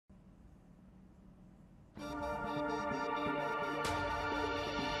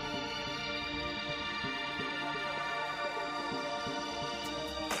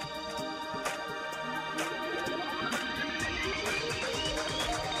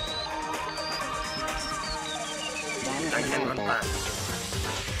Danganronpa.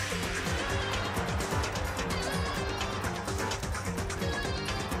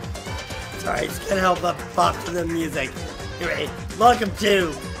 Sorry, just can't help but pop to the music. Anyway, welcome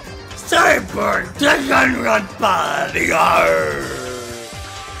to Cyber Danganronpa VR.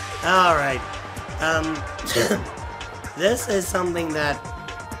 Alright, this is something that,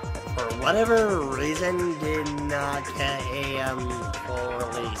 for whatever reason, did not get a full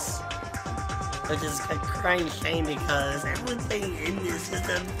release. Which is a crying shame because everything in this is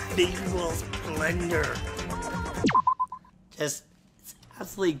a visual splendor. Just, it's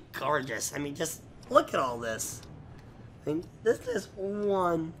absolutely gorgeous. I mean, just look at all this. I mean, this is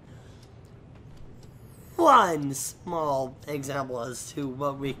one small example as to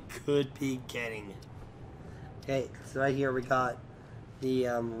what we could be getting. Okay, so right here we got the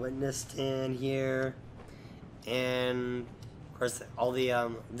witness stand here, and of course all the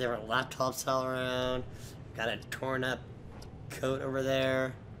different laptops all around. Got a torn up coat over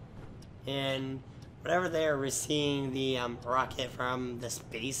there, and whatever there we're seeing the rocket from the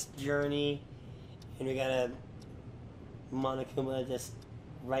space journey, and we got a Monokuma just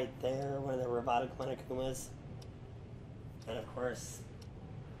right there, one of the robotic Monokumas, and of course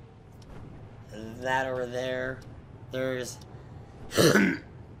that over there. There's one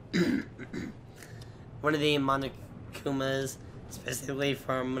of the Monokumas, specifically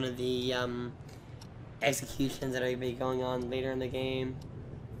from one of the executions that are going to be going on later in the game.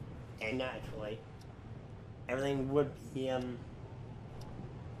 And naturally, everything would be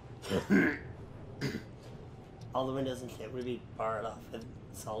all the windows and shit would be barred off with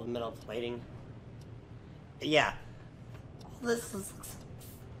solid metal plating. But yeah, all this looks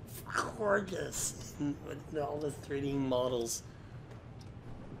gorgeous with all the 3D models.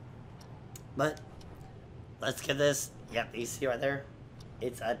 But let's get this. Yep, you see right there?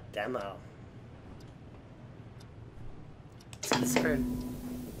 It's a demo. Let's get started.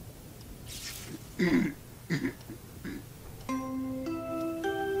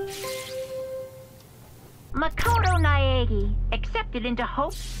 Makoto Naegi, accepted into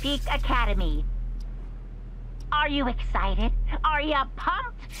Hope Peak Academy. Are you excited? Are you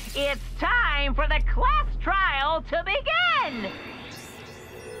pumped? It's time for the class trial to begin!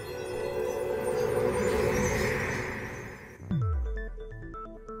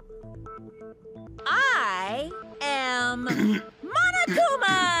 I am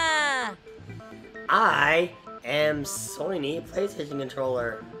Monokuma! I am Sony PlayStation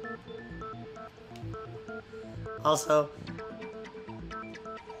controller. Also,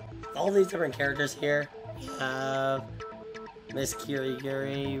 all these different characters here. We have Miss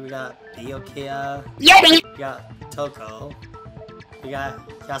Kirigiri, we got Byokia, we got Toko, we got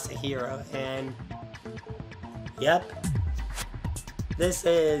Yasuhiro, and yep, this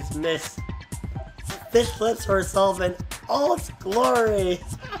is Miss Fish Lips herself in all its glory.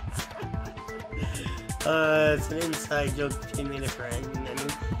 It's an inside joke between me and a friend. I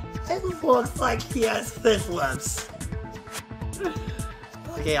mean, it looks like he has fish lips.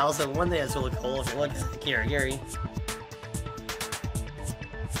 Okay, also, one thing that's really cool, if you look at Kirigiri.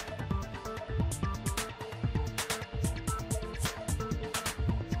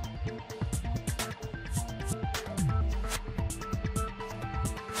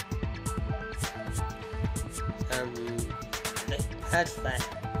 Let's patch that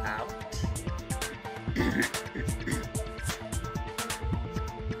out. I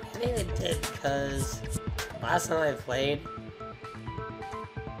think it did because last time I played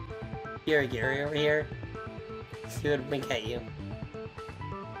Kirigiri over here, she would wink at you.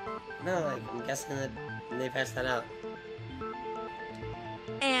 No, like, I'm guessing that they patched that out.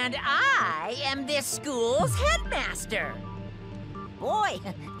 And I am this school's headmaster. Boy,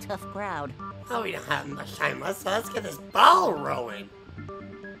 tough crowd. Oh, we don't have much time left, so let's get this ball rolling.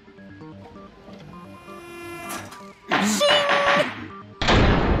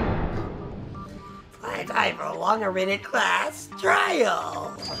 Fly time for a long-awaited class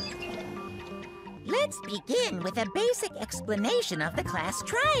trial. Let's begin with a basic explanation of the class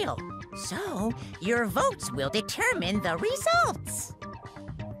trial. So, your votes will determine the results.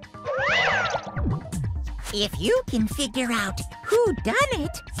 If you can figure out who done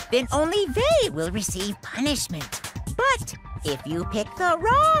it, then only they will receive punishment. But if you pick the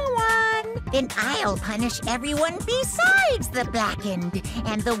wrong one, then I'll punish everyone besides the blackened,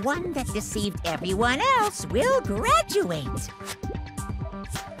 and the one that deceived everyone else will graduate.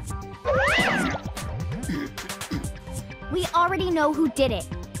 We already know who did it.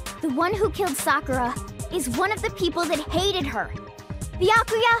 The one who killed Sakura is one of the people that hated her.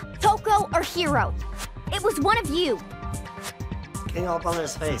 Byakuya, Toko, or Hiro. It was one of you. Getting all up on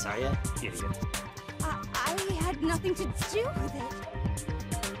his face, are you? I had nothing to do with it.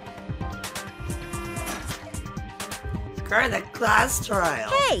 During the class trial.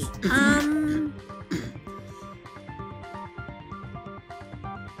 Hey,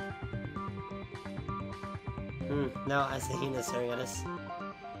 Now I see Hina staring at us.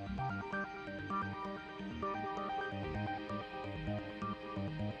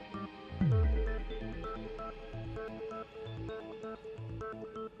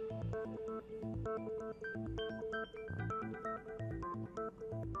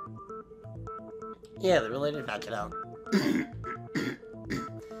 Yeah, the related fact it out.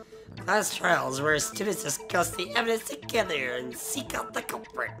 Class trials where students discuss the evidence together and seek out the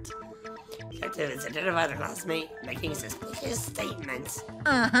culprit. The objective is to identify the classmate making suspicious statements.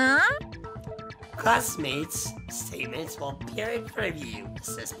 Classmates' statements will appear in front of you.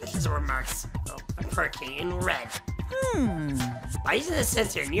 Suspicious remarks will perking in red. By using the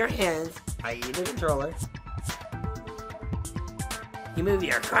sensor in your hand, i.e. the controller, you move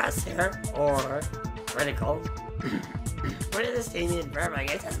your crosshair or reticle into the statement verifying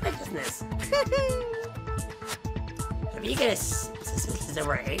its suspiciousness. If you get a suspicious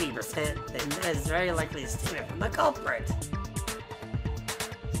over 80%, then that is very likely a statement from the culprit.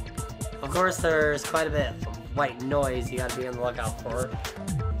 Of course, there's quite a bit of white noise you gotta be on the lookout for.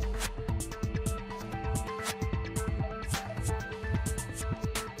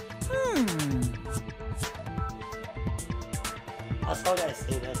 Also, guys,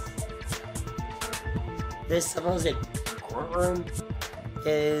 see this. This supposed courtroom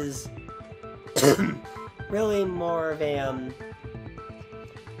is really more of a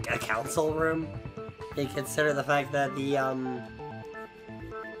council room. They consider the fact that the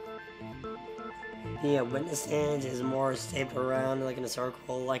witness stand is more stapled around like in a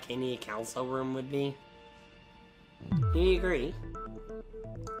circle, like any council room would be. Do you agree?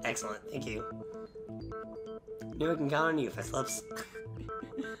 Excellent, thank you. Knew I can count on you, Fist Lips.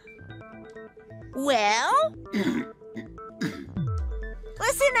 well?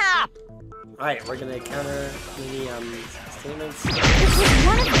 Listen up! Alright, we're gonna counter the statements. It was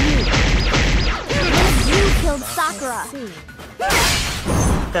one of you! One of you killed Sakura!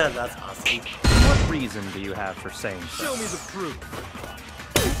 That's awesome. What reason do you have for saying so? Show me the proof.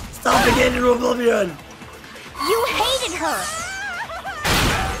 Stop again into oblivion! You hated her!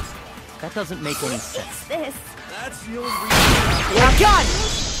 That doesn't make any sense. What's this? That's the only reason. Yeah, God!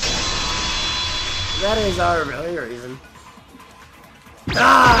 That is our really reason.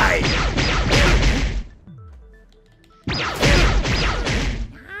 Die!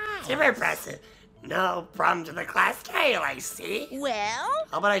 Super impressive. No problem to the class trial, I see. Well?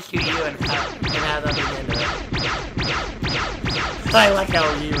 How about I shoot you and have them begin to it? I like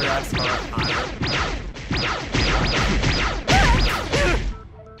how you react so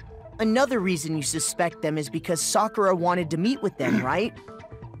Another reason you suspect them is because Sakura wanted to meet with them, right?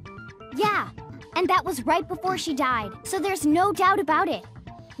 Yeah, and that was right before she died, so there's no doubt about it.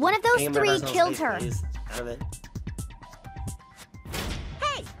 One of those three killed her. Out of it.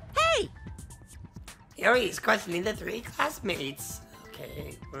 Hey! Hey! Yuri's questioning the three classmates.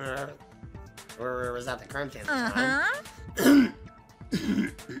 Okay, where was that the crime chance?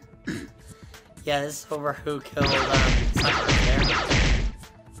 Yeah, this is over who killed Sakura there.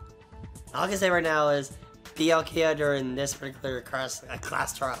 All I can say right now is Byakuya during this particular class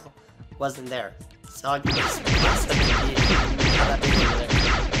trial wasn't there. So I'll give this less than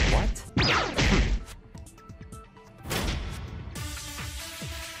What?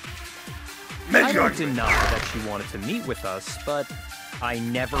 I don't deny that she wanted to meet with us, but I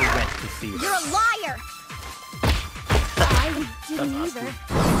never went to see her. You're a liar! I didn't either.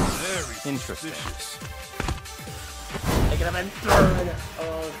 Very interesting. Pick it up and throw it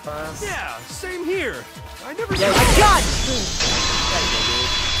all across. Yeah, same here. I never Yeah, saw God!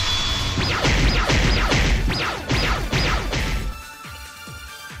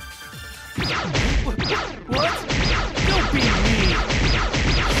 What? Don't be mean.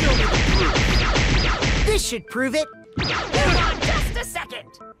 Show me the proof. This should prove it. Hold on just a second.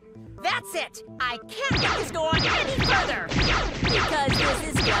 That's it. I can't let this go on any further. Because this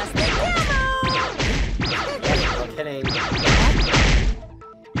is just the demo. No kidding.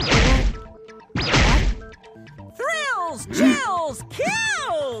 Thrills, chills,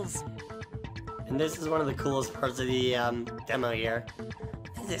 kills. And this is one of the coolest parts of the demo here.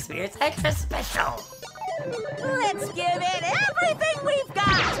 This experience extra special. Let's give it everything we've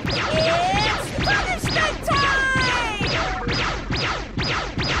got. It's punishment time.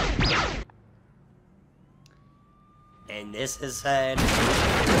 And this is said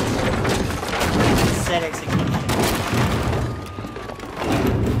execution.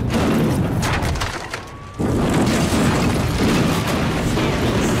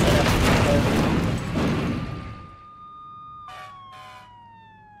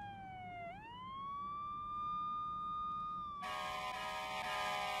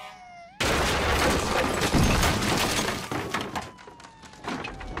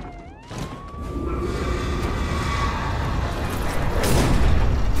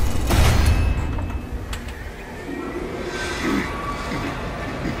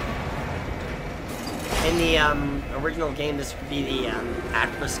 In the original game, this would be the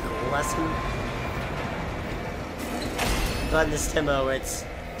after school lesson. But in this demo, it's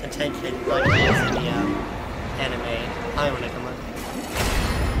detention, like it is in the anime. I want to come on.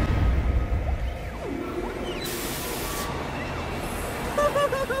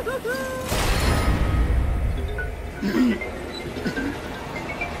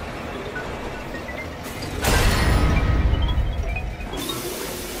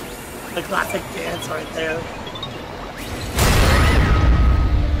 The classic dance right there.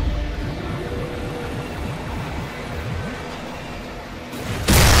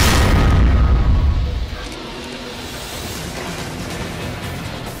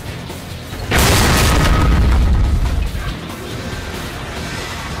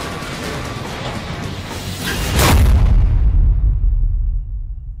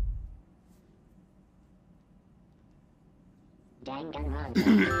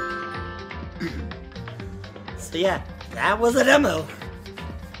 So yeah, that was a demo.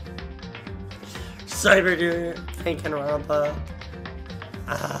 Sorry for doing Danganronpa.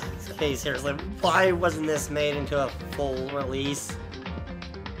 Okay, seriously, why wasn't this made into a full release?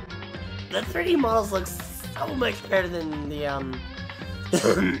 The 3D models look so much better than the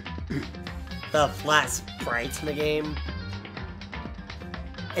the flat sprites in the game.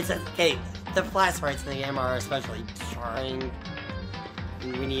 Okay, the flat sprites in the game are especially jarring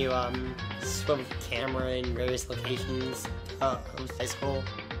when you swivel the camera in various locations. Host high school.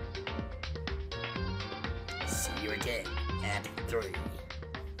 See you again at 3.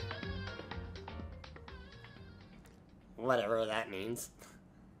 Whatever that means.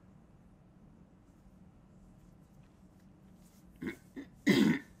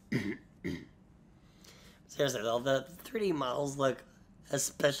 Seriously though, the 3D models look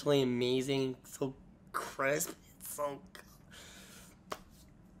especially amazing, so crisp, it's so good.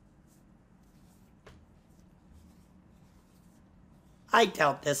 I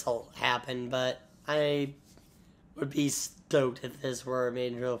doubt this will happen, but I would be stoked if this were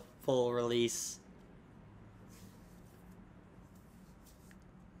made into a full release.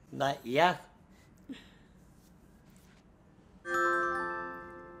 But yeah.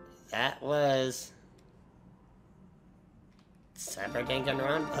 That was Cyber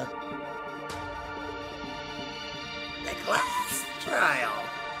Danganronpa. The class trial.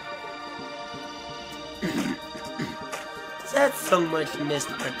 That's so much missed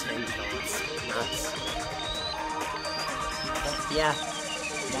potential. It's nuts. But yeah.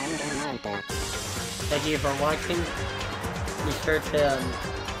 Thank you for watching. Be sure to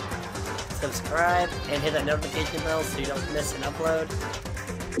subscribe and hit that notification bell so you don't miss an upload.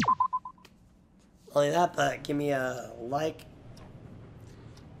 Only that, but give me a like.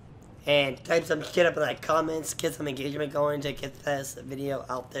 And type some shit up in the comments. Get some engagement going to get this video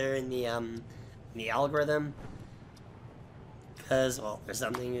out there in the algorithm. Because, well, there's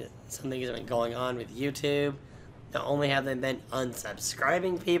something has been going on with YouTube. Not only have they been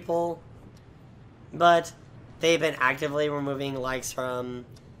unsubscribing people, but they've been actively removing likes from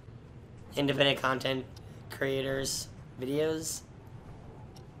independent content creators' videos.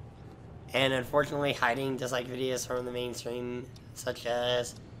 And unfortunately hiding dislike videos from the mainstream, such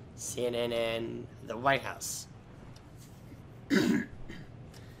as CNN and the White House.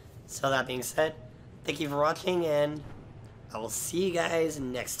 So that being said, thank you for watching, and I will see you guys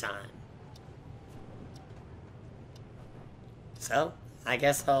next time. So, I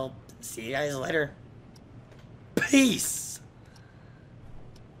guess I'll see you guys later. Peace!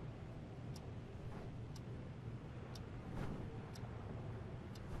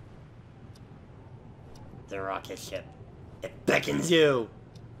 The rocket ship. It beckons you!